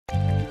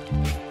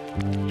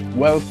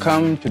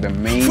Welcome to the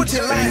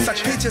MainSplaining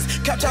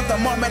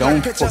channel.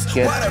 Don't forget to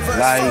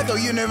like,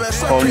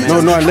 comment.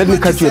 No, let me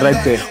cut you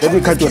right there.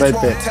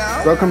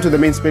 Welcome to the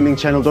MainSplaining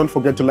channel. Don't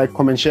forget to like,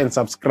 comment, share, and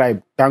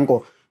subscribe.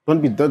 Danko,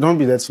 don't be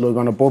that slow. You're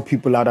gonna bore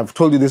people out. I've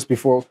told you this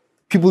before.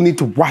 People need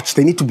to watch.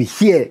 They need to be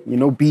here. You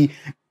know, be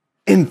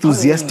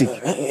enthusiastic.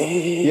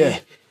 Yeah.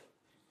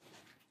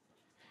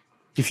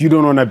 If you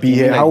don't wanna be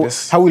here, like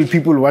how will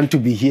people want to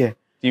be here?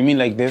 Do you mean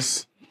like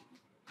this?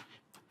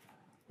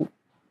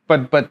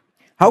 But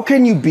how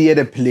can you be at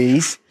a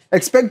place,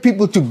 expect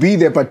people to be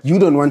there, but you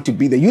don't want to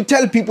be there? You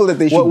tell people that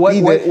they should be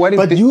there,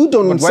 but you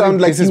don't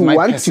sound like you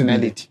want to be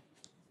there.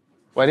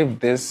 What if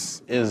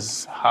this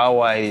is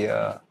how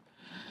I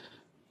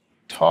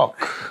talk?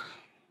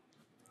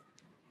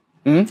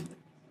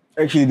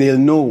 Actually, they'll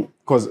know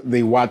because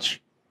they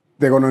watch.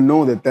 They're going to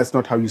know that that's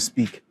not how you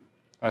speak.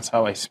 That's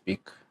how I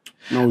speak.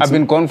 No, I've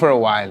been gone for a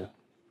while.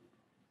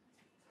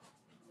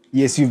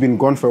 Yes, you've been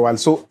gone for a while.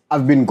 So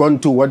I've been gone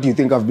too. What do you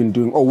think I've been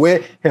doing? Or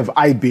where have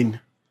I been?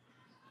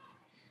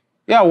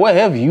 Yeah, where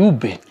have you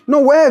been?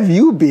 No, where have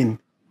you been?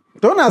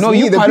 Don't ask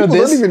me. The people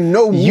don't even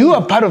know me. You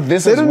are part of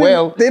this as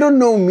well. They don't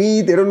know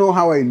me. They don't know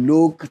how I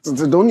look.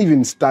 So don't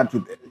even start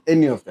with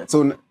any of that.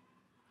 So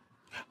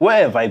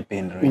where have I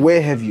been, really?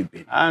 Where have you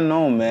been? I don't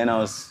know, man.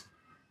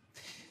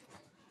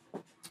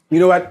 You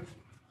know what?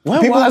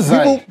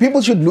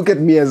 People should look at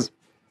me as,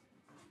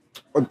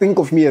 or think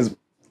of me as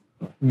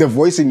the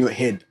voice in your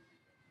head.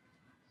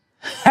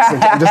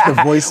 Just the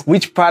voice.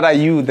 Which part are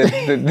you?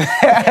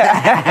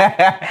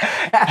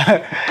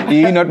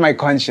 You're not my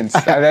conscience.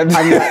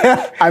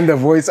 I'm the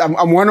voice.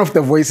 I'm one of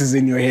the voices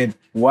in your head.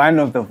 One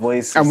of the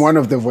voices. I'm one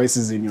of the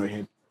voices in your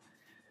head.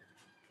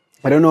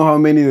 I don't know how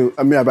many.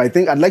 But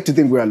I'd like to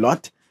think we're a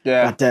lot.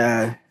 Yeah. But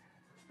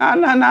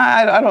no,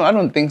 I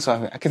don't think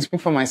so. I can speak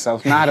for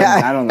myself. No,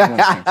 I don't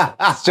think so.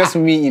 It's just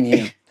me in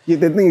here. Yeah,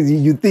 the thing is,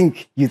 you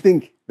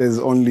think there's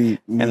only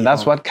me. And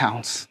that's what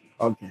counts.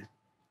 Okay.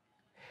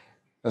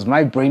 Because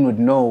my brain would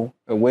know,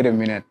 wait a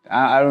minute,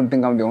 I don't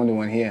think I'm the only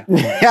one here.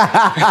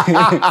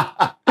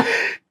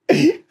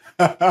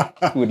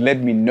 It would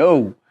let me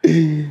know.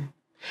 Yeah.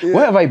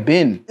 Where have I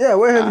been? Yeah,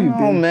 where have you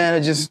been? Oh,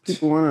 man,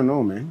 People want to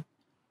know, man.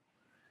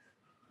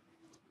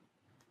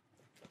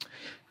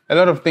 A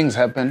lot of things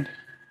happened.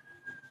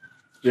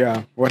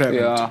 Yeah, what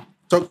happened? Yeah.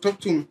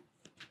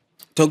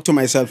 Talk to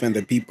myself and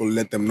the people,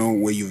 let them know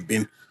where you've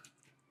been.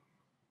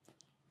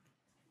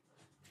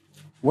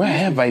 Where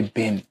have I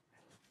been?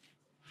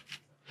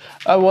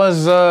 I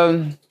was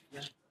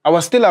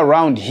still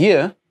around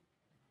here,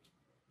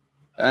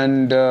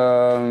 and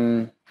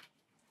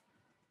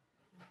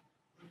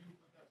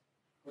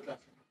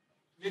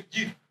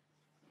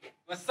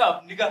what's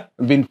up, nigga?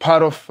 Been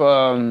part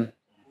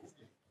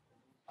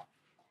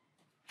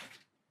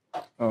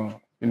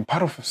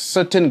of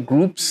certain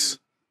groups,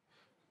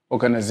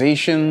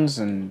 organizations,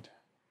 and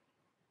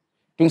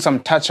doing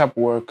some touch-up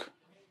work.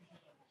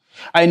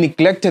 I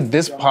neglected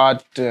this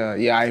part.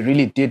 Yeah, I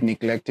really did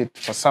neglect it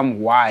for some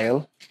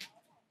while,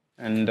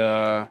 and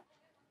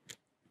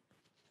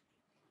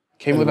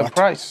came with a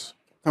price.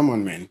 Come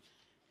on, man.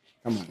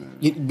 Come on.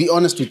 Be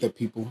honest with the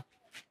people.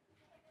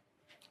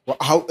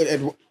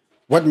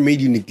 What made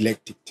you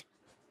neglect it?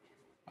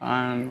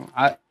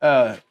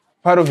 Part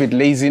of it,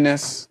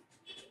 laziness,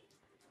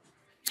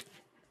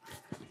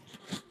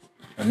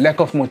 a lack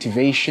of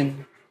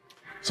motivation.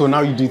 So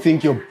now do you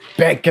think you're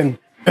back and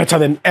better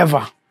than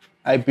ever?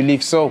 I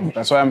believe so.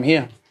 That's why I'm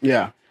here.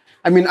 Yeah.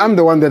 I mean, I'm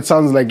the one that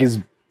sounds like he's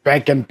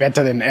back and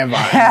better than ever.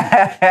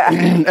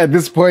 At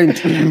this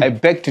point. I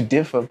beg to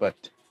differ, but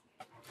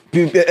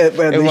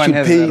everyone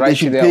has the right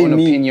to their own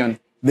opinion.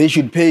 They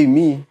should pay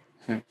me.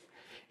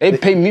 They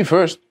pay me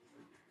first.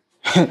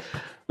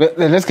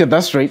 Let's get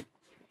that straight.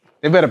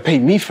 They better pay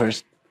me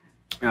first.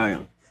 Oh,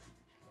 yeah.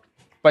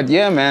 But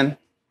yeah, man.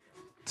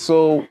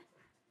 So,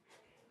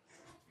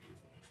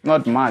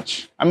 not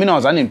much. I mean, I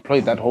was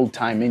unemployed that whole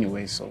time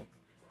anyway, so.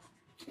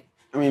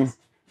 I mean,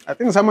 I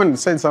think someone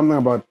said something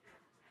about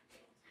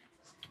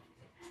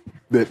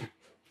the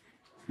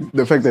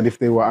fact that if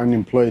they were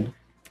unemployed,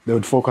 they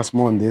would focus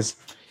more on this.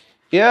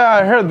 Yeah,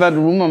 I heard that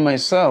rumor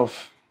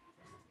myself.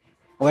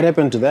 What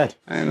happened to that?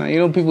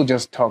 And people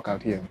just talk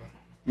out here.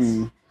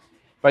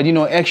 But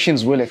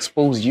actions will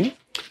expose you.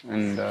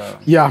 And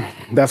yeah,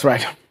 that's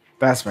right.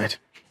 That's right.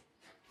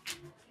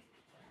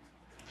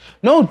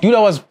 No, dude, I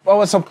was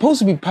supposed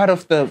to be part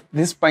of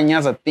this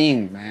Panyaza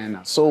thing,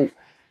 man. So.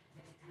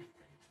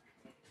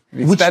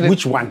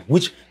 Which one?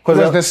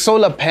 Because the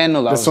solar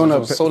panel. The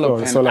solar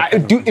panel.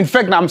 Dude, in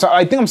fact,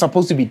 I think I'm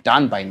supposed to be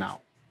done by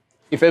now.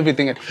 If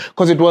everything,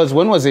 because it was,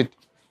 when was it?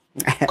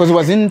 Because it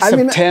was in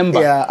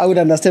September. Yeah, I would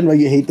understand why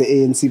you hate the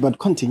ANC, but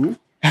continue.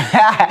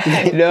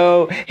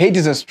 No, hate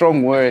is a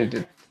strong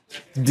word.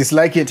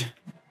 Dislike it?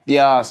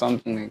 Yeah,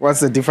 something like What's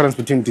the difference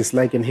between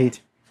dislike and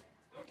hate?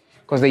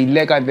 Because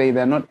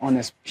they're not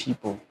honest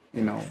people,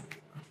 I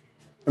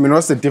mean,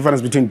 what's the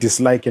difference between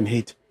dislike and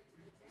hate?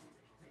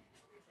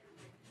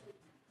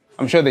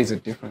 I'm sure there's a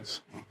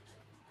difference.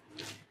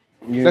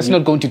 Let's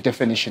not go into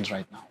definitions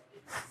right now.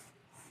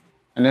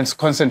 and then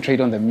concentrate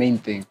on the main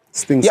thing.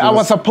 Thing Yeah, I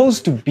was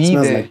supposed to be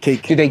smells there. like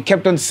cake. They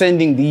kept on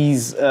sending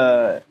these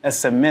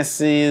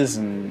SMSs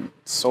and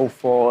so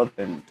forth,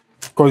 and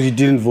because you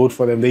didn't vote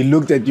for them. They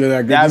looked at you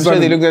like, yeah, I'm sure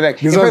they looked at that.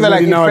 This In fact, one's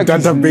not in our he's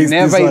database.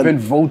 never even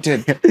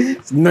voted.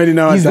 It's not in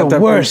our He's the database.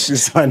 worst.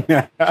 This one.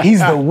 He's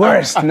the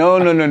worst. No.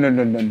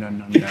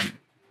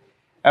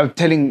 I'm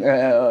telling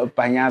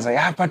Panyaza,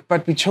 yeah,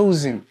 but we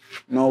chose him.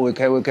 No, we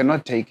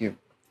cannot take him.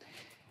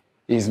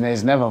 He's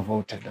never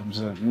voted. I'm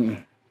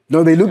sorry.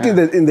 No, they looked in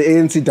the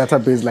ANC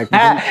database like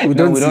we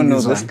don't know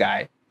this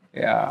guy.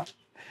 Yeah.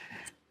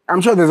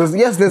 I'm sure there's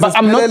but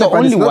I'm not the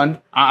only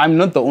one. I'm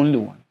not the only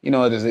one. You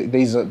know,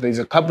 there's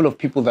a couple of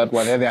people that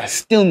were there. They are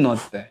still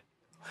not there.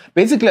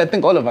 Basically, I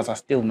think all of us are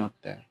still not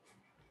there.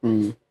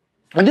 Mm.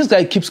 And this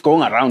guy keeps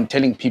going around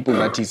telling people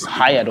that he's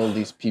hired all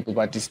these people,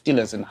 but he still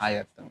hasn't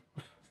hired them.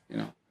 You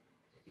know.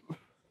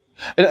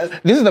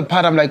 This is the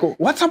part I'm like,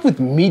 what's up with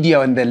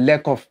media and the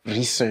lack of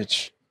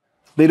research?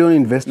 They don't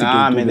investigate.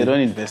 Nah, man, they don't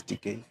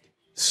investigate.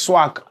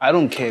 Swag, I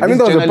don't care. I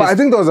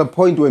think there was a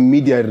point where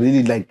media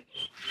really like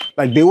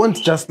they weren't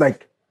just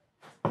like.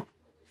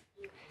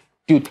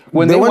 Dude,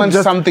 when they want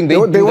something, they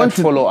want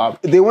to follow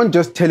up. They weren't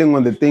just telling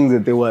on the things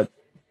that they were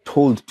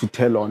told to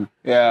tell on.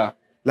 Yeah.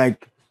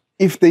 Like,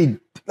 if they'll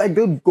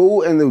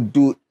go and they'll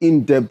do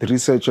in-depth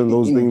research on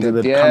those things and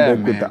they'll come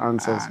back with the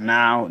answers.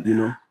 Now, you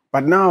know.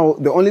 But now,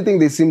 the only thing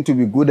they seem to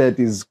be good at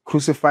is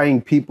crucifying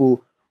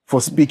people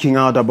for speaking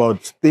out about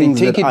things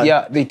they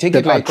take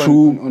it like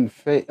true.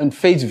 On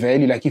face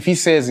value. Like, if he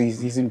says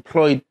he's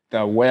employed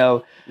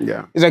well,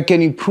 yeah, it's like,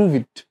 can you prove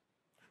it?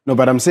 No,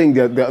 but I'm saying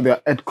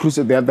they're at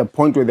the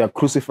point where they're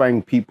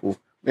crucifying people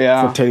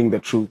for telling the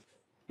truth.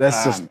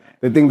 That's just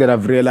the thing that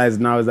I've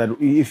realized now is that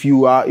if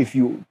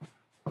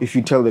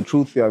you tell the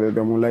truth,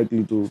 they're more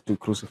likely to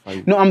crucify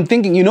you. No, I'm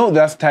thinking, you know,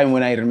 that's time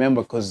when I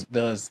remember, because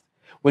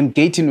when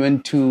Gayton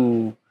went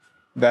to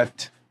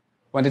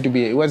wanted to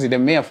be, was it a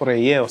mayor for a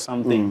year or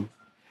something?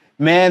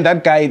 Man,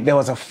 that guy, there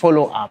was a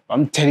follow-up.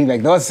 I'm telling you,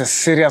 like, there was a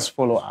serious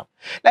follow-up.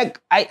 Like,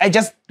 I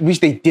just wish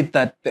they did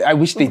that. I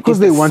wish they did because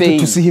they wanted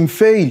to see him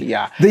fail.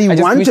 Yeah. They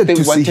wanted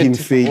to see him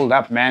fail. Hold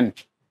up, man.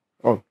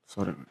 Oh,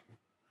 sorry.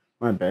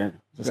 My bad.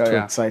 Just too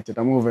excited.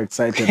 I'm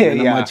overexcited. Yeah,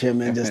 I'm out here,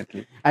 man.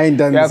 I ain't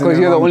done this. Yeah, because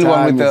you're the only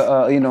one with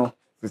the,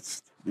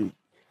 it's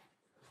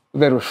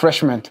the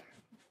refreshment.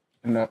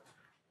 No,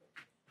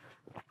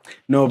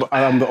 but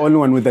I'm the only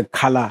one with the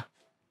color.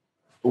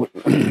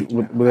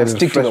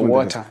 Stick to the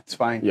water. It's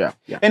fine. Yeah.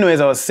 Anyways,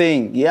 I was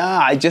saying,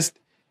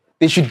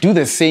 they should do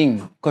the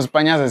same, because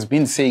Panyaza has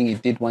been saying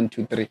it did 1,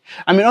 2, 3.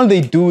 I mean, all they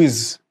do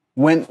is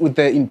when with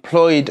the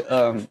employed,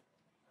 what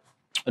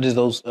is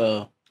those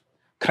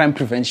crime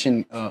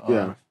prevention?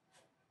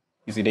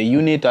 Is it a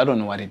unit? I don't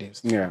know what it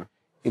is. Yeah.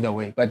 Either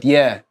way, but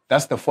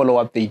that's the follow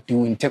up they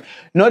do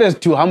not as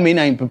to how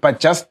many, but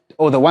just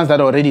the ones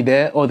that are already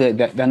there, or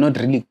they're not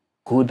really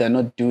good. They're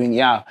not doing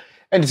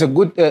and it's a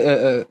good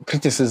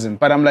criticism.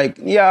 But I'm like,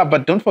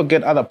 but don't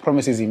forget other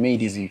promises he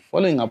made. Is he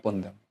following up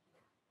on them?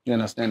 You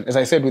understand? As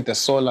I said with the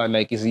solar,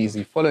 like, is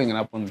he following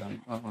up on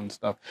them, on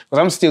stuff? Because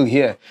I'm still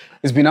here.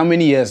 It's been how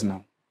many years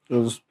now? It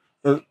was,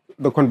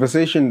 the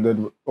conversation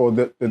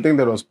the thing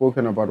that was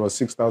spoken about was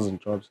 6,000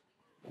 jobs.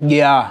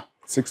 Yeah.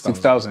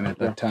 6,000 at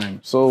that time.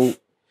 So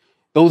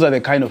those are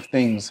the kind of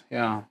things.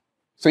 Yeah.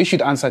 So you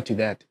should answer to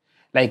that.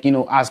 Like,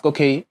 ask,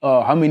 okay,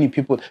 how many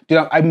people?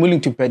 I'm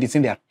willing to bet it's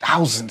in their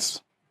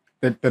thousands.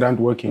 That aren't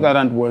working. That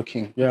aren't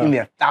working. Yeah. In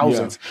their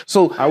thousands. Yeah.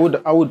 So I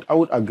would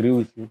agree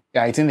with you.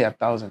 Yeah, it's in their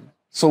thousands.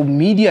 So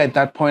media at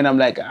that point, I'm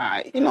like,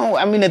 I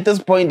mean, at this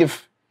point,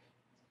 if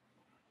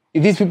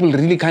these people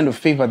really kind of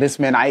favor this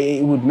man,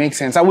 it would make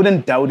sense. I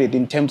wouldn't doubt it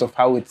in terms of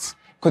how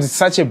because it's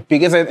such a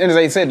big, as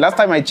I said, last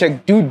time I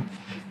checked, dude,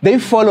 they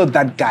followed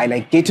that guy,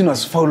 like Gayton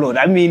was followed.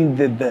 I mean,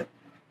 the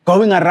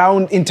going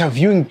around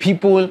interviewing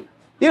people,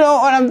 and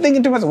I'm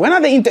thinking to myself, when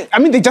are they,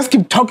 they just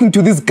keep talking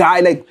to this guy,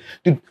 like,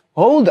 dude,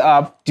 hold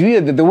up,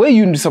 the way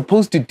you're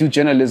supposed to do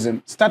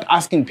journalism, start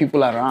asking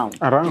people around.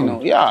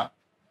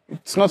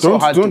 It's not so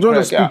hard to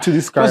Don't speak to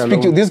this guy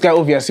alone. This guy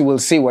obviously will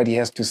say what he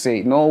has to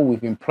say. No,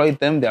 we've employed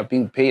them, they're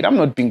being paid. I'm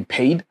not being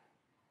paid.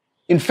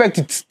 In fact,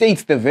 it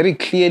states there very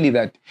clearly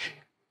that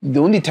the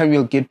only time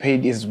you'll get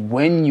paid is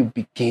when you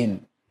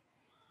begin.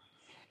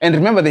 And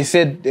remember, they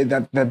said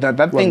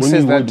that thing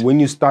says that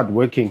when you start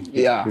working,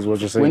 is what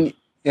you're saying.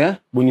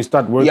 When you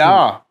start working.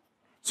 Yeah.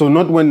 So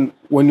not when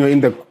you're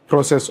in the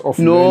process of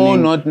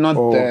learning. No,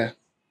 not there.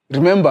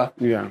 Remember.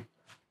 Yeah.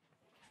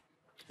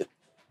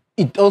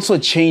 It also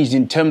changed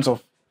in terms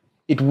of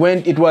it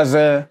was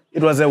a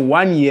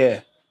 1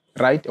 year,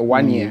 right? A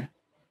 1 year.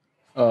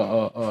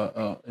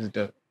 Is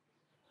it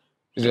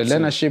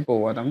learnership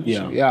or what? I'm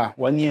sure. Yeah,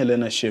 1 year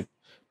learnership.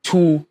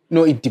 2,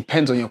 it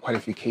depends on your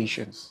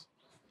qualifications.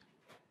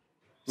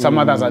 Some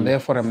others are there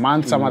for a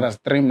month, some others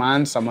 3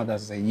 months, some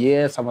others a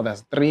year, some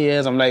others 3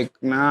 years. I'm like,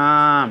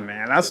 nah,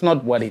 man, that's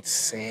not what it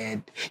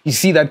said. You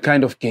see that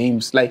kind of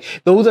games. Like,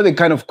 those are the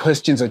kind of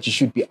questions that you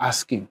should be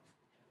asking.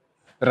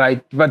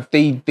 Right? But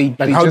they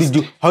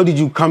how did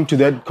you come to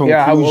that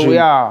conclusion?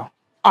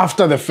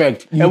 After the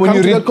fact. You And when come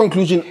you to read that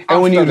conclusion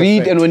and when after you the read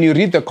fact. and when you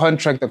read the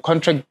contract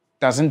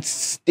doesn't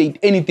state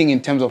anything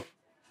in terms of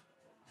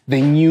the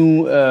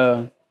new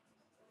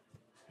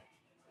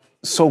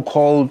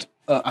so-called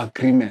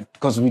agreement,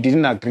 because we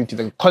didn't agree to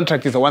the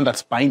contract. Is the one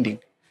that's binding.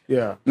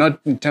 Yeah. Not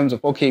in terms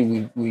of, okay,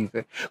 we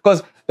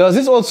because there was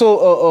this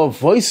also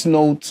voice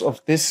notes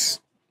of this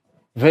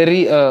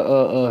very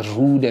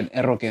rude and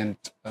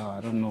arrogant, I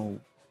don't know,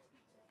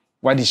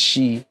 what is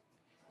she?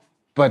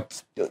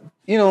 But,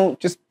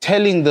 just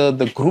telling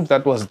the group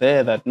that was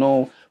there that,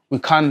 no, we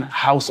can't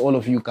house all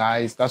of you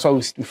guys. That's why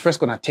we're first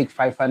going to take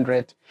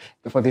 500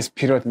 for this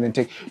period and then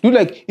take. Dude,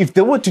 like, if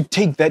they were to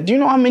take that, do you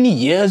know how many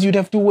years you'd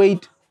have to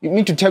wait? You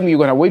mean to tell me you're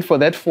going to wait for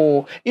that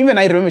for... Even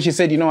I remember she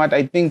said, you know what,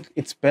 I think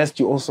it's best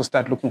you also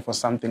start looking for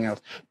something else.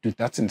 Dude,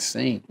 that's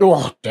insane.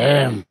 Oh,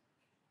 damn.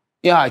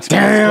 Yeah, it's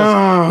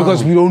Damn.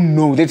 because we don't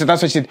know. That's what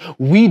she said.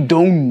 We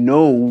don't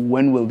know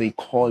when will they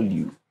call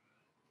you.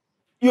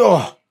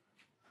 Yo.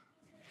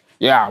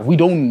 Yeah, we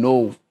don't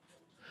know.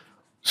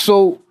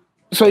 So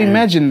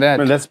imagine that.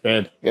 Man, that's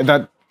bad. Yeah,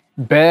 that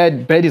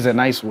bad is a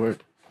nice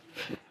word.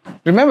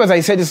 Remember, as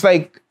I said, it's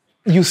like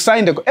you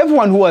signed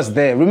everyone who was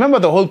there. Remember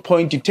the whole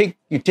point.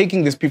 You're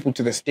taking these people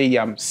to the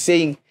stadium,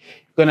 saying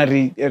you're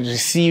gonna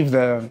receive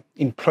the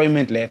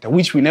employment letter,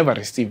 which we never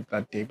received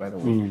that day, by the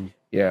way.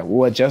 Yeah, we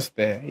were just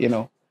there,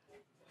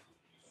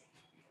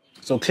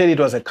 So clearly it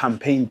was a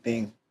campaign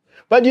thing.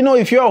 But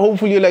if you are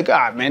hopeful, you're like,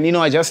 man,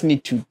 I just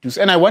need to do.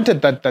 And I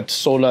wanted that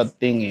solar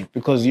thing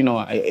because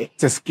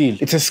it's a skill.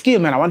 It's a skill,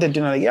 man. I wanted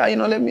to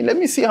let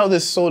me see how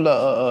this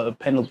solar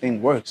panel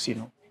thing works.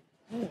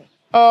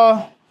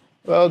 Well,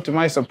 to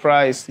my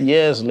surprise,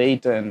 years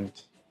later, and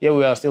here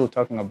we are still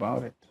talking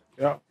about it.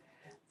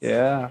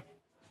 Yeah.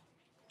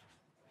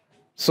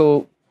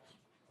 So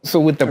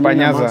with the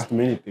Panyaza,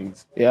 many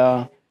things.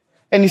 yeah,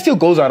 and he still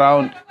goes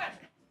around.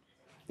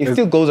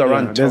 Still goes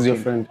around. There's your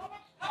friend.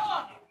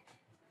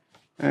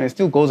 It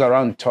still goes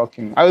around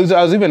talking. I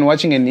was even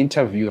watching an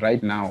interview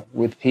right now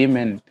with him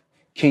and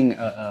King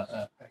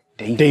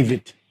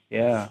David.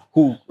 Yeah.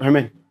 Who?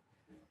 Herman?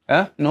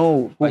 Huh?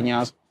 No,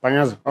 Panyaza.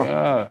 Panyaza. Oh.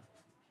 Yeah.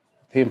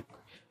 Him.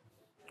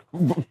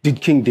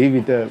 Did King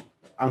David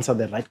answer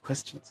the right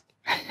questions?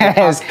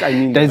 Does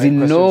he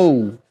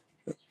know?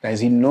 Does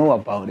he know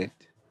about it?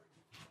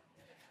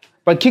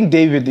 But King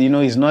David,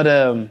 he's not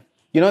a...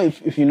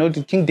 if you know,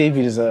 King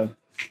David is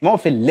more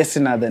of a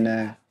listener than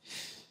a...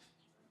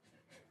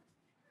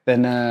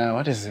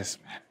 what is this,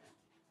 man?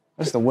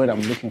 What's the word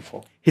I'm looking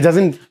for? He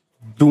doesn't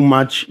do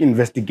much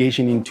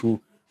investigation into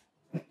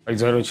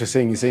exactly what you're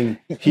saying. He's saying...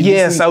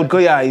 Yes, I would go,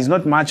 yeah. He's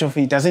not much of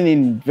it. He doesn't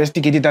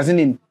investigate. He doesn't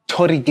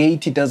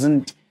interrogate. He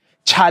doesn't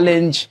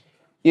challenge.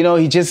 He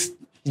just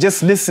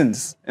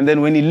listens. And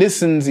then when he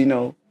listens,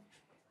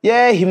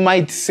 yeah, he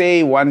might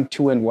say 1,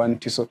 2, and 1,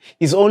 2. So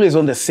he's always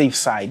on the safe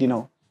side,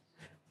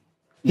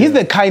 He's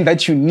the kind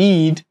that you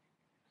need.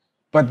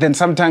 But then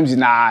sometimes,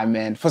 nah,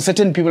 man. For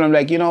certain people, I'm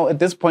like, at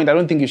this point, I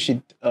don't think you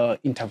should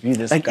interview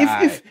this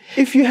guy.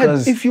 If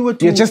you were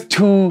to, you're just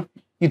too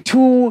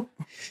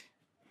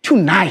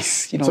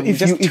nice. So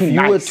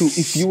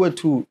if you were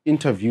to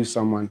interview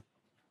someone,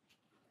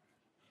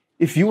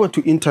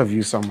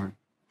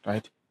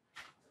 right?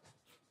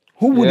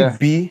 Who would it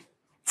be?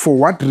 For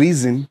what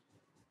reason?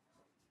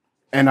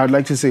 And I'd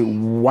like to say,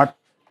 what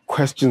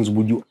questions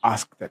would you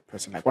ask that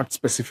person? Like, what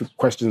specific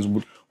questions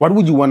what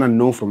would you want to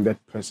know from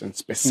that person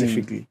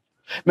specifically?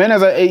 Man,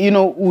 as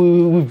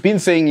we've been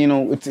saying,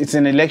 it's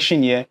an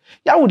election year.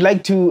 Yeah, I would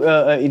like to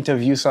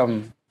interview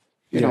some,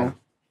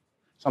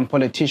 some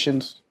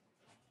politicians.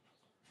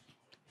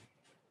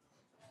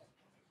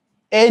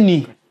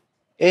 Any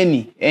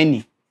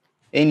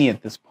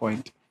at this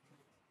point.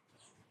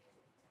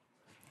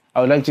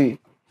 I would like to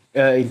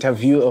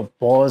interview a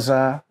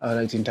Boza. I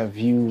would like to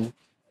interview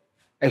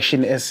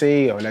Action SA.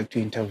 I would like to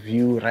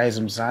interview Rise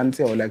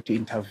Mzansi. I would like to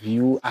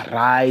interview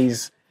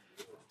Arise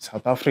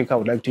South Africa. I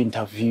would like to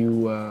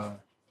interview...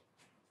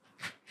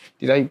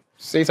 did I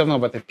say something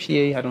about the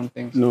PA? I don't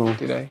think so. No.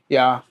 Did I?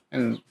 Yeah.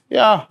 And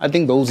yeah, I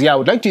think those... Yeah, I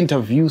would like to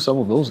interview some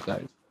of those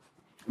guys.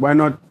 Why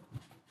not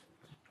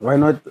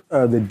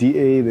the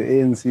DA, the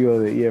ANC, or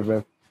the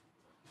EFF?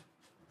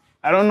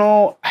 I don't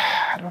know.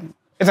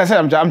 As I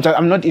said,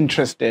 I'm not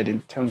interested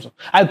in terms of...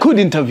 I could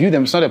interview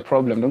them. It's not a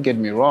problem. Don't get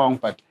me wrong.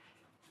 But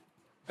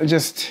I'm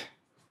just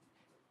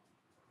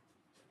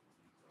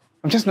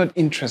not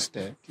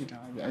interested.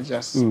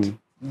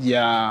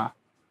 Yeah.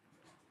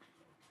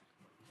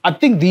 I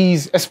think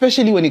these,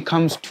 especially when it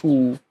comes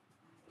to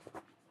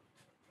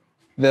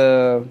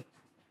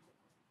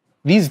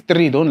these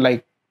three don't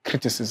like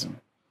criticism.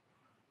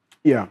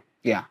 Yeah.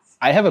 Yeah.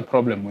 I have a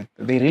problem with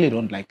it. They really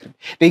don't like it.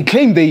 They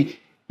claim they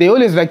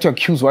always like to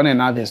accuse one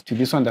another as to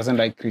this one doesn't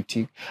like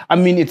critique. I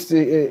mean, it's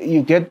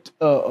you get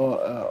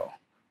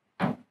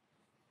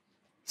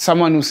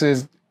someone who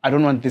says, I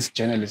don't want this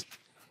journalist.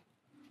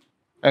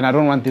 And I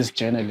don't want this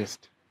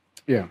journalist.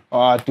 Yeah.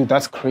 Oh, dude,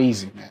 that's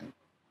crazy, man.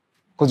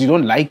 Because you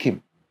don't like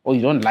him or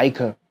you don't like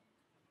her.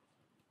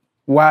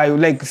 Why?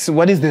 Like, so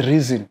what is the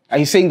reason? Are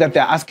you saying that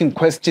they're asking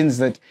questions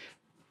that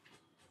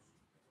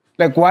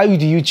Like, why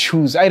would you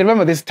choose? I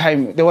remember this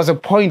time, there was a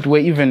point where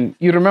even,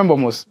 you remember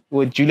most,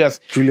 where Julius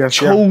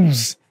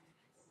chose.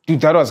 Dude,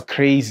 that was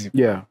crazy.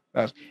 Yeah.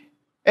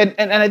 And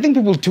I think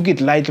people took it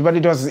lightly, but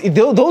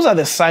those are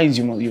the signs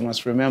you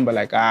must remember.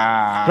 Like,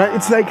 right,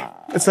 it's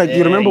like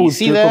you remember with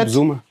Jacob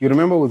Zuma. You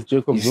remember with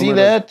Jacob Zuma. You see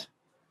that?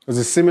 It was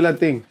a similar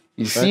thing.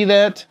 You see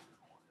that?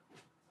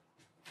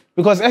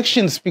 Because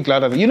actions speak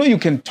louder. You know, you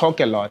can talk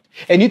a lot,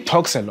 and he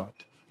talks a lot.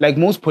 Like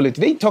most politics,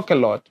 they talk a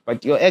lot,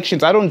 but your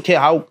actions, I don't care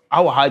how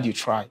hard you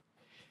try,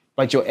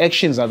 but your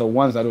actions are the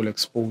ones that will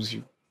expose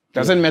you.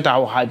 Doesn't matter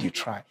how hard you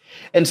try.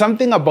 And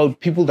something about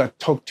people that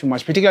talk too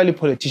much, particularly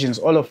politicians,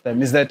 all of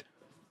them, is that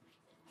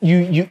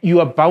you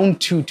are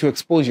bound to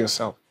expose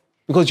yourself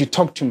because you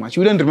talk too much.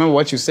 You don't remember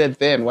what you said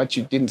then, what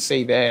you didn't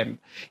say then.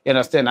 You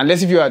understand?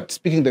 Unless if you are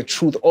speaking the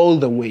truth all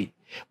the way.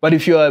 But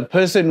if you're a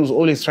person who's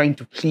always trying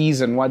to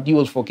please and what, you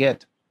will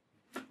forget.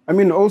 I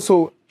mean,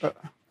 also,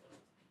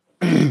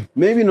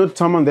 maybe not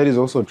someone that is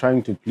also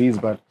trying to please,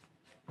 but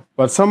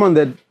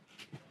someone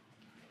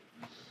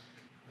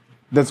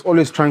that's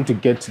always trying to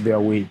get their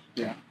way.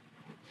 Yeah.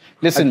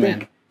 Listen,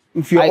 man.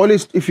 If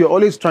you're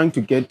always trying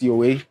to get your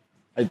way,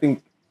 I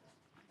think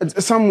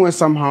somewhere,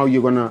 somehow,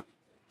 you're gonna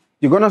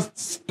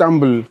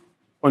stumble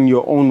on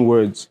your own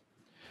words,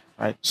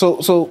 right?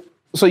 So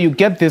you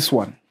get this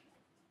one,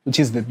 which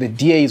is the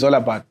DA is all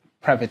about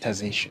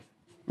privatization,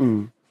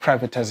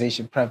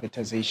 privatization,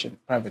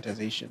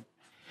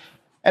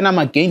 and I'm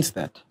against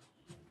that,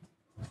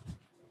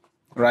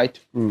 right?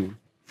 And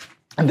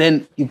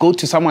then you go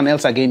to someone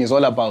else again, is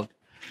all about,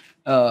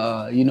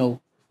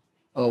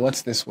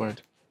 what's this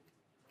word?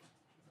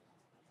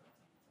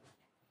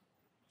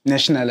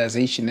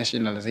 Nationalization.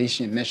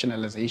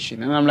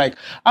 And I'm like,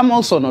 I'm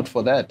also not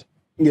for that.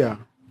 Yeah.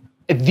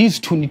 These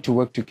two need to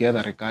work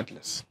together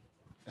regardless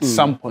at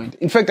some point.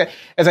 In fact,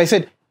 as I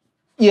said,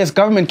 yes,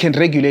 government can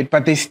regulate,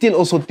 but there's still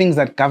also things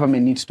that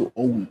government needs to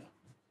own.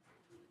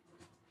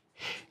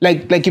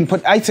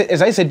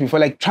 As I said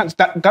before,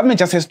 government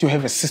just has to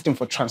have a system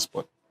for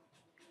transport.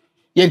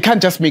 Yeah, it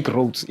can't just make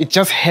roads. It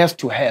just has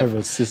to have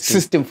a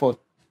system for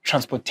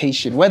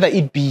transportation, whether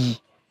it be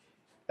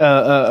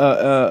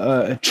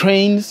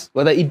trains,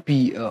 whether it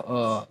be,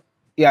 as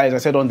I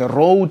said, on the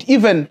road,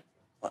 even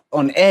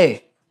on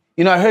air.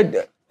 You know, I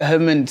heard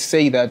Herman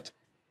say that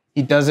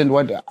he doesn't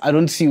I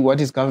don't see what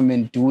his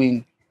government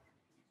doing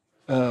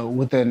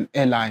with an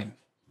airline.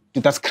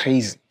 Dude, that's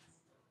crazy.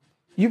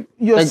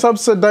 You're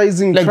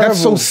subsidizing travel.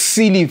 That's so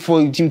silly for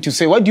him to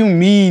say. What do you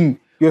mean?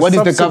 What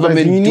is the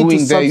government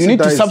doing there? You need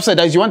to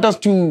subsidize. You want us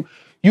to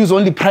use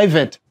only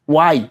private.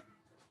 Why?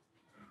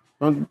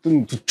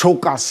 To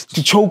choke us.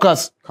 To choke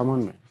us. Come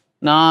on, man.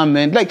 Nah,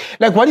 man. Like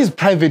what is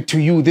private to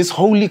you? This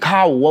holy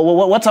cow.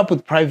 What's up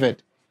with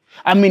private?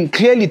 I mean,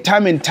 clearly,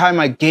 time and time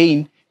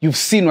again, you've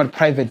seen what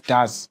private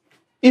does.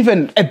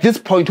 Even at this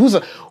point,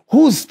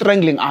 who's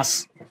strangling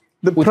us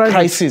with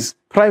prices?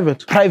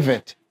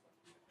 Private.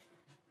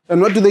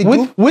 And what do they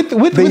do? With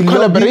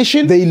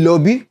collaboration. They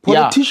lobby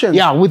politicians.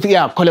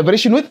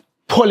 Collaboration with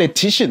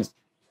politicians.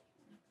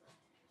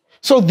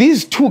 So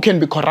these two can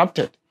be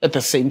corrupted at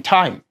the same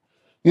time.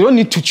 You don't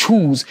need to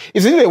choose.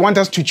 It's if they want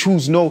us to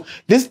choose. No,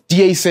 this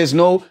DA says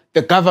no.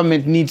 The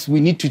government we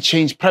need to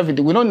change private.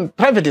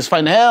 Private is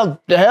fine. The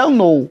hell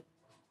no.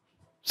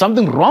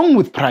 Something wrong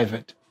with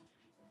private.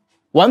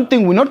 One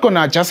thing, we're not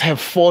gonna just have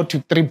 4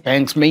 to 3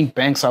 banks, main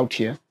banks out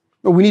here.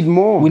 No, we need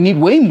more. We need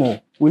way more.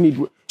 We need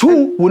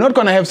 2. We're not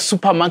gonna have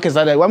supermarkets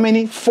that are how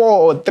many? 4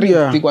 or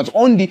 3 big ones.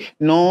 Only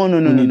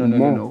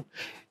no.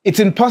 It's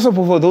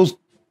impossible for those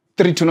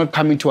 3 to not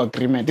come into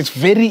agreement. It's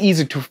very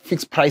easy to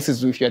fix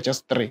prices if you're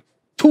just 3.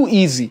 Too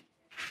easy.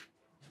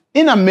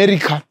 In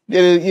America,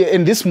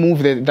 in this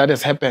move that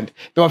has happened,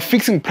 they were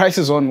fixing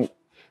prices on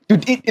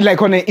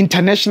an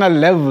international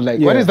level.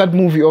 What is that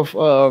movie of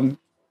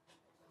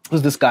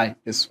who's this guy?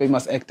 This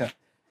famous actor.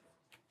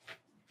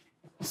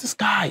 Who's this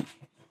guy?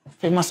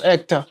 Famous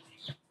actor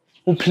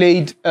who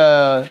played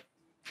help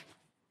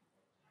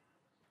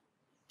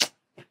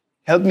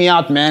me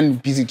out, man.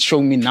 Busy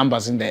showing me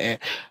numbers in the air.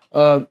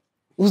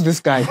 Who's this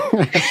guy?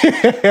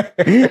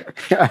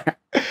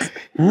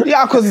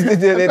 Yeah, because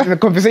the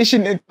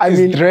conversation is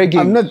dragging.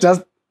 I'm not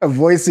just a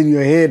voice in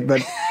your head,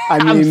 but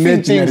I'm an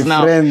imaginary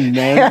friend,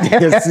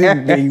 man. You're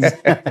seeing things.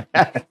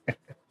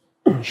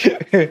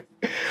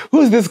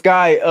 Who's this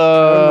guy? I don't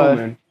know,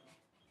 man.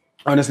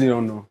 Honestly,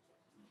 don't know.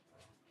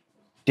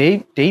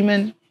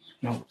 Damon?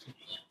 No.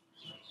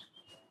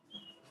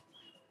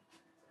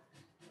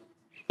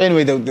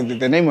 Anyway,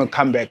 the name will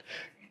come back.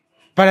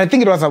 But I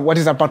think it was what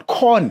is about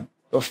corn,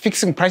 or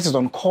fixing prices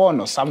on corn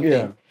or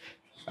something.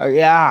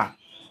 Yeah.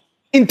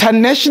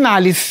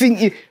 Internationally,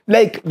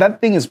 that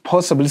thing is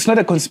possible. It's not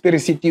a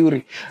conspiracy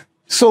theory.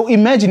 So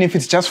imagine if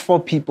it's just 4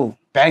 people,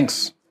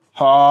 banks.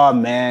 Oh,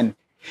 man.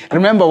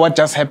 Remember what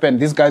just happened?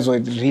 These guys were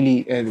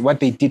really,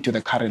 what they did to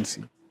the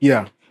currency.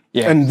 Yeah.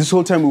 And this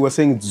whole time we were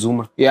saying it's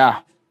Zuma.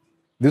 Yeah.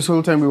 This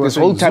whole time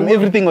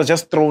everything was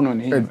just thrown on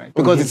him, right?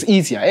 Because it's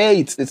easier. Hey,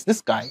 it's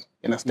this guy,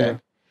 you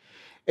understand?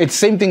 It's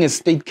same thing as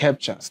state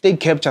capture. State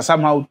capture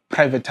somehow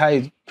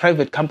privatized.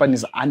 Private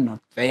companies are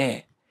not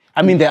there.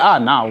 I mean, they are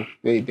now.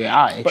 They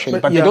are actually,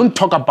 but they don't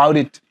talk about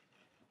it.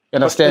 You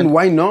understand? And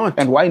why not?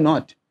 And why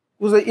not?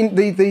 Because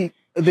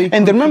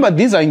And remember,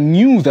 these are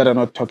news that are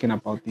not talking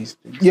about these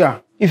things. Yeah.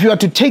 If you are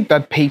to take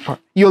that paper,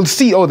 you'll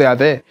see, oh, they are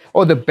there.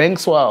 Oh, the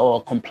banks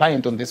were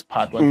compliant on this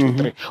part, 1, 2,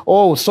 3.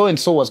 Oh,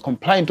 so-and-so was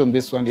compliant on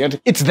this one.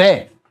 It's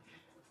there.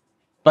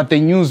 But the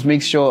news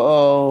makes sure,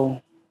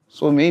 oh,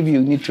 so maybe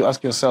you need to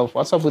ask yourself,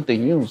 what's up with the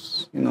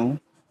news? You know,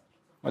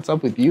 what's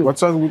up with you?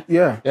 What's up with,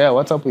 Yeah,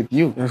 what's up with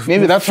you?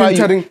 Maybe that's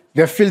filtering,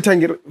 they're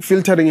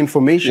filtering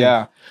information.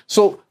 Yeah.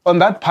 So on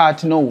that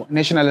part, no.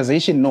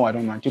 Nationalization, no, I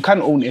don't want. You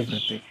can't own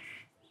everything.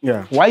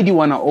 Yeah. Why do you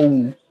want to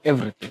own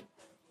everything?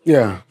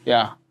 Yeah.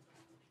 Yeah.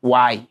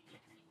 Why?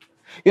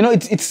 You know,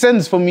 it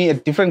sends for me a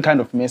different kind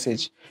of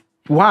message.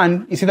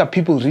 One, is that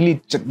people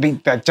really, they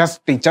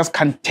just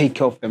can't take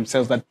care of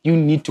themselves, that you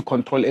need to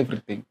control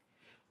everything.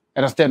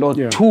 Understand? Or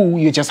two,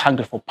 you're just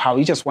hungry for power.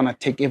 You just want to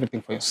take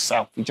everything for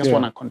yourself. You just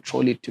want to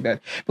control it to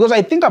that. Because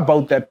I think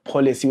about that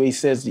policy where he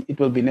says it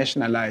will be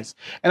nationalized.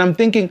 And I'm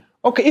thinking,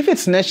 okay, if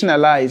it's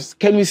nationalized,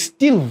 can we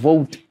still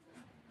vote?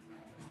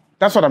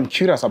 That's what I'm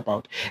curious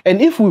about.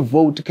 And if we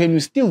vote, can we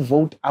still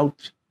vote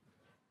out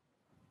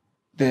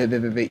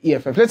the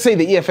EFF? Let's say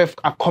the EFF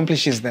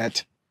accomplishes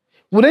that.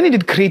 Wouldn't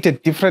it create a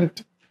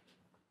different,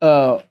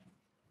 what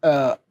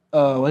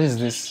is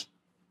this?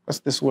 What's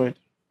this word?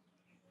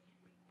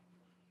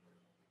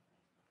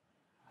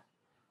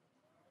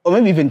 Or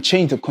maybe even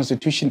change the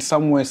constitution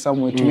somewhere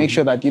to make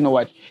sure that, you know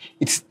what,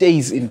 it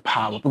stays in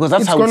power. Because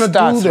that's how it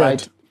starts,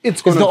 right?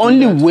 It's the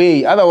only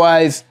way.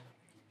 Otherwise,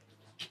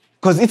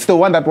 because it's the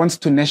one that wants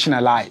to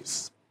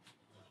nationalize.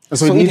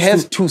 So it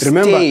has to stay.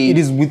 Remember, it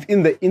is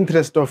within the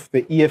interest of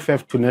the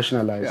EFF to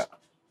nationalize. Yeah.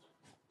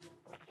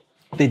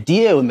 The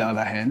DA, on the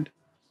other hand,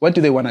 what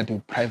do they want to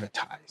do?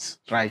 Privatize,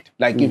 right?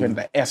 Like even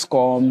the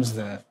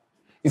ESCOMs,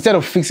 instead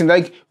of fixing,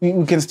 like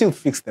we can still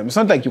fix them. It's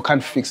not like you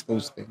can't fix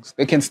those things.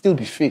 They can still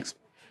be fixed.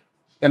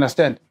 You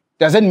understand?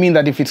 Doesn't mean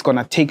that if it's going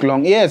to take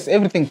long. Yes,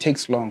 everything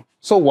takes long.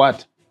 So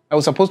what? I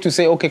was supposed to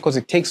say, okay, because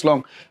it takes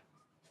long.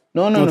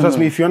 No. Trust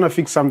me, if you want to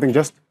fix something,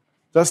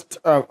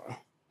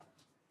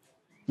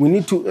 we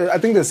need to, I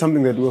think there's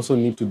something that we also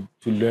need to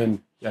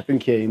learn, I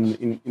think here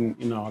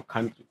in our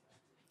country,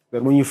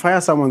 that when you fire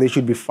someone, they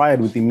should be fired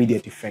with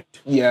immediate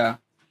effect. Yeah.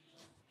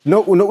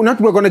 No, not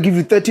we're going to give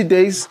you 30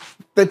 days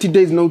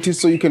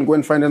notice so you can go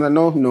and find another.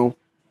 No.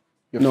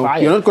 You're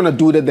fired. You're not going to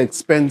do it at the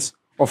expense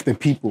of the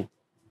people.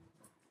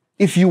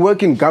 If you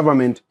work in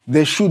government,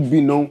 there should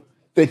be no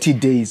 30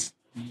 days.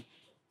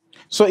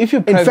 So if you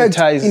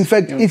privatize... In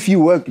fact, if you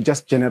work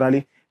just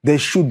generally, there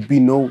should be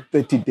no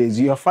 30 days.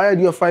 You are fired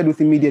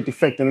with immediate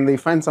effect, and then they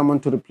find someone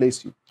to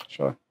replace you.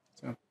 Sure.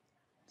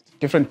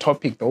 Different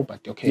topic though,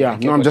 but okay. Yeah,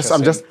 no,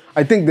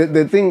 I think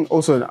the thing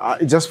also,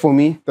 just for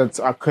me, that's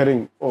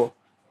occurring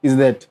is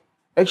that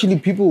actually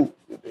people,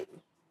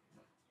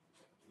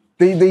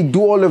 they do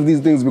all of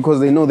these things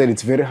because they know that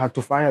it's very hard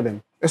to fire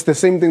them. It's the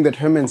same thing that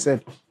Herman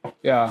said.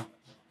 Yeah.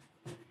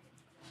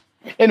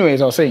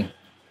 Anyways, I was saying.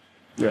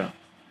 Yeah.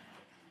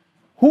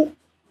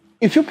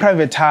 If you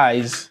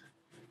privatize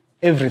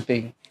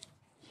everything,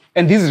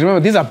 and remember,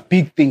 these are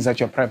big things that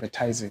you're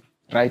privatizing,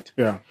 right?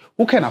 Yeah.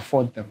 Who can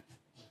afford them?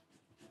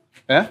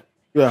 Yeah?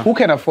 Yeah. Who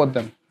can afford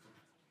them?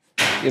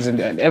 Is it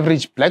an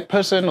average black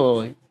person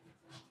or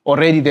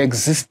already the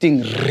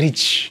existing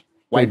rich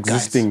white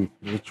guys?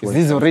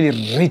 These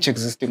already rich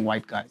existing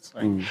white guys,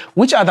 right?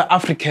 Which other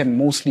African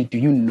mostly do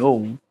you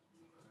know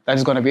that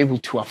is going to be able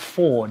to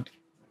afford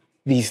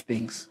these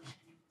things?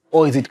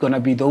 Or is it going to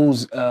be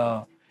those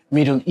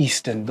Middle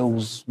Eastern,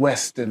 those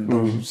Western,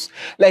 those...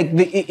 Like,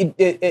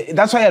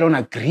 that's why I don't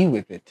agree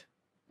with it.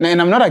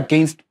 And I'm not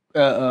against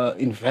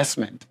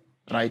investment,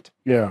 right?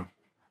 Yeah.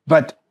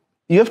 But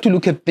you have to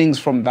look at things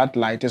from that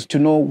light as to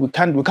know we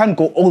can't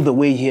go all the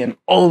way here and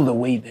all the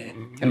way there.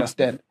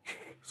 Understand?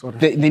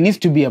 There needs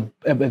to be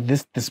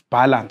this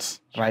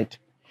balance, right?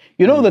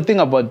 You know the thing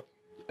about,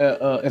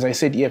 as I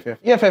said, EFF.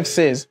 EFF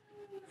says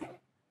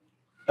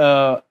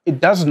it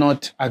does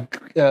not,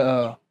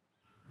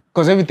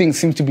 because everything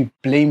seems to be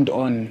blamed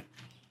on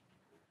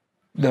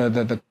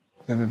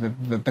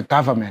the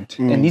government.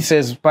 And he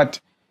says,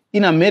 but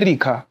in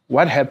America,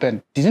 what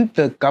happened? Didn't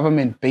the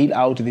government bail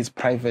out these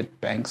private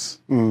banks?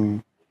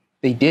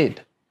 They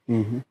did.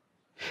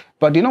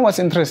 But you know what's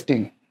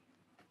interesting?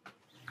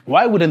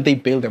 Why wouldn't they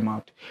bail them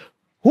out?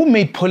 Who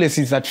made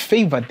policies that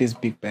favored these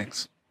big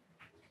banks?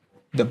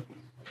 The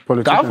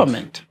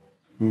government.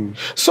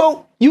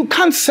 So you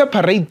can't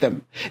separate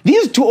them.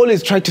 These two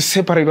always try to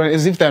separate one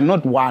as if they're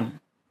not one.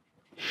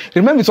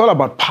 Remember, it's all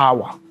about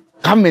power.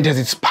 Government has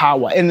its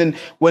power. And then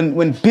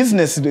when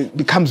business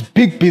becomes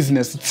big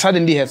business, it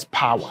suddenly has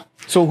power.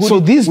 So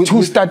these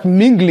two start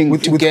mingling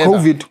together.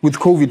 With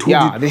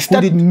COVID, they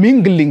start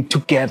mingling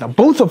together.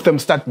 Both of them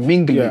start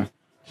mingling. Yeah.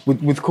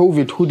 With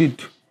COVID, who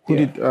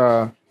did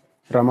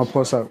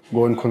Ramaphosa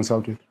go and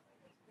consult with?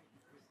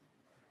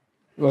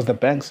 It was the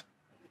banks.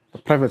 The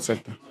private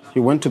sector.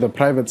 He went to the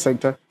private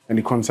sector and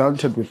he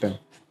consulted with them.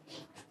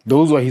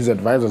 Those were his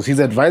advisors. His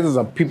advisors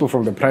are people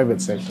from the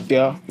private sector.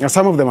 Yeah. Now,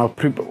 some of them are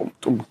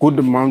a good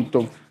amount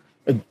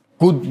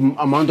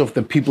of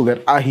the people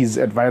that are his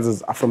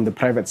advisors are from the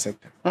private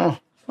sector. Oh,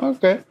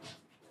 okay.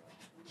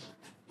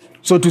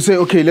 So to say,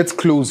 okay, let's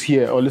close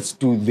here, or let's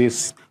do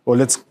this, or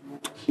let's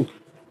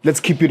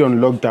keep it on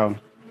lockdown,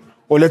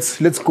 or let's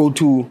go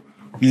to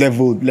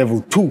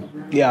level 2.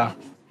 Yeah.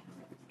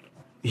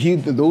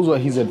 Those were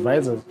his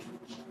advisors,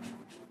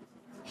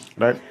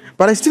 right?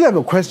 But I still have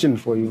a question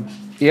for you.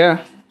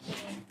 Yeah.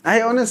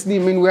 I honestly,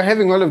 we're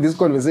having all of these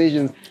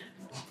conversations,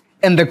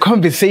 And the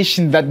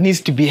conversation that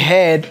needs to be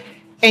had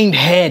ain't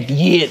had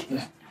yet.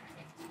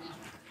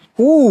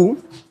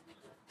 who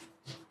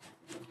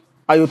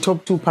are your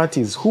top 2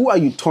 parties? Who are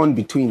you torn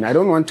between? I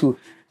don't want to,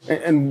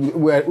 and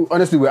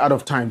we're out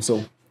of time,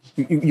 so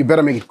you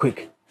better make it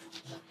quick.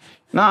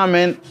 Nah,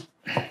 man.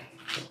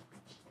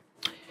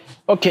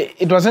 Okay,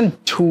 it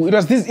wasn't 2. It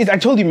was this. I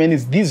told you, man,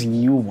 it's these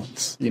new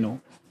ones, you know.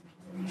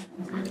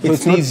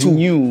 It's not these 2.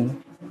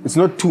 new. It's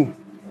not 2.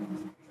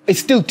 It's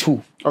still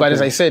 2. But Okay.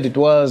 as I said, it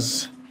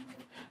was.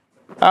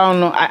 I don't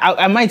know.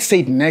 I might say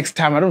it next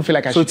time. I don't feel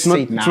like I should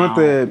say it now. It's not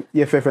the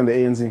EFF and the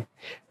ANC.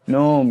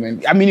 No,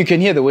 man. I mean, you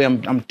can hear the way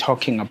I'm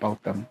talking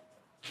about them.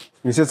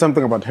 You said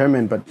something about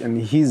Herman,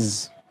 and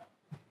he's...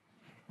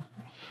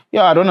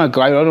 Yeah, I don't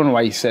agree. I don't know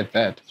why you said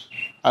that.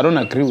 I don't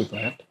agree with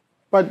that.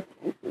 But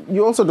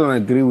you also don't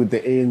agree with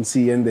the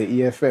ANC and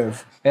the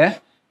EFF. Yeah?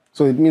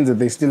 So it means that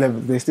they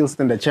still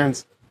stand a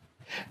chance.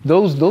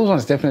 Those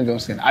ones definitely don't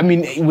stand. I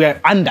mean, we're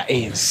under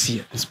ANC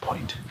at this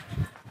point.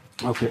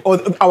 Okay.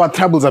 Oh, our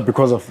troubles are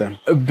because of them.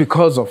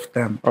 Because of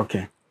them.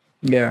 Okay.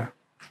 Yeah.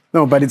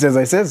 No, but it's as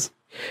I says.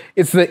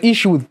 It's the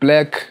issue with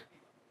black,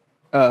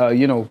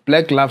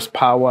 black loves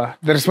power.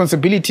 The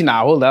responsibility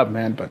now, hold up,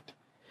 man.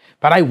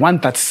 But I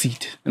want that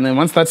seat. And then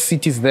once that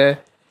seat is there,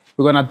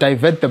 we're going to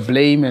divert the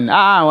blame and,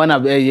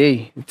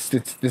 it's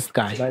this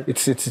guy. Right.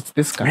 It's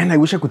this guy. Man, I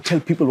wish I could tell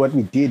people what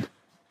we did.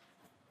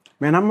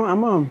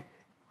 Man,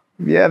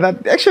 Yeah,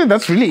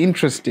 that's really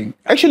interesting.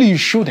 Actually, you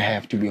should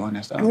have, to be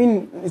honest. I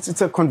mean,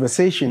 it's a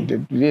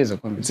conversation. It is a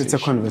conversation. It's a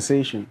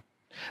conversation.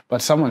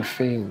 But someone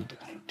failed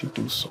to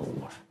do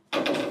so.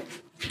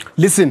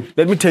 Listen,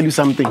 let me tell you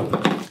something.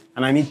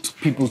 And I need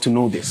people to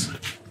know this.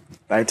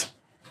 Right?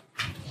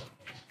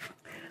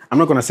 I'm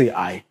not going to say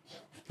I.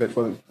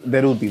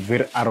 That would be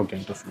very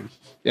arrogant of me.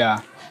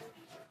 Yeah.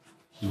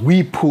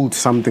 We pulled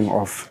something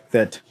off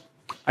that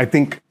I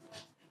think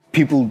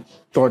people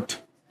thought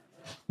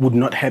would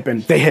not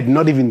happen. They had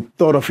not even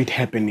thought of it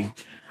happening.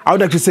 I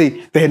would actually say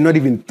they had not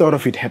even thought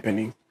of it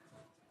happening.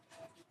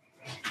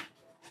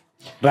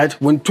 Right?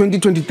 When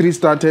 2023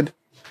 started,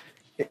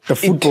 the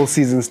football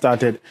season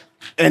started,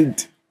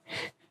 and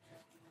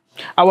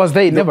I was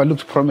there. It never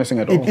looked promising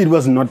at all. it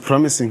was not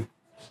promising.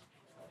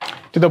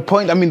 To the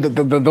point, I mean,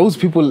 those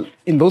people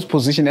in those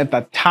positions at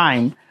that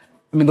time,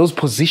 those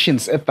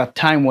positions at that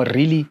time were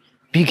really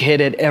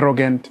big-headed,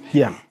 arrogant.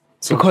 Yeah.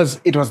 So, because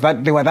it was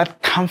that they were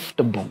that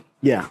comfortable.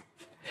 yeah.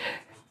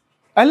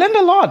 I learned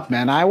a lot,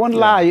 man. I won't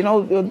lie.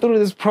 Through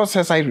this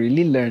process, I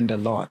really learned a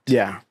lot.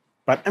 Yeah.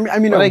 But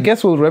I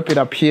guess we'll wrap it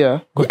up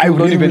here. I don't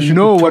really wish even we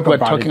know could what talk we're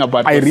about talking it.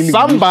 about. I really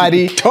wish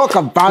we could talk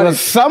about it.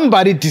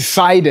 Somebody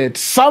decided.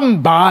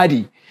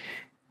 Somebody.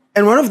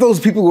 And one of those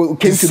people who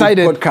came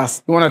Decided- to the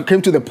podcast.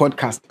 Came to the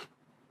podcast.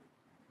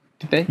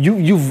 Did they?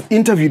 You've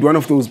interviewed one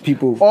of those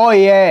people. Oh,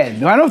 yeah.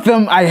 One of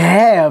them I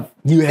have.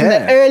 You In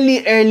have?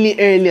 the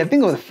early. I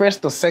think it was the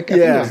first or second.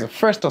 Yeah. I think it was the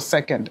first or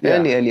second. Yeah.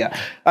 Earlier.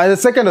 The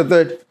second or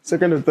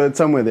third,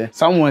 somewhere there.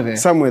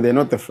 Somewhere there.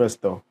 Not the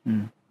first though.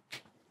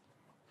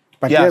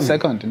 But Yeah,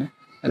 second. Ne?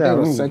 I think it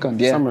was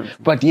second. Yeah. somewhere.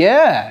 But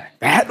yeah,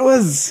 That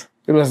was,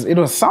 it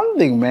was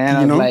something, man.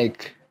 I was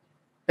like,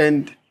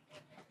 and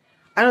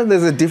I know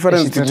there's a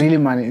difference. it's a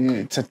really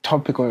it's a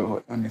topic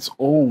on its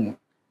own.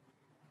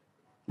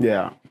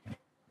 Yeah.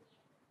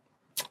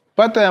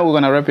 But we're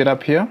gonna wrap it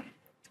up here.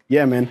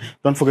 Yeah, man.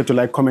 Don't forget to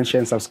like, comment, share,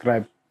 and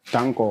subscribe.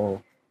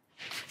 Danko.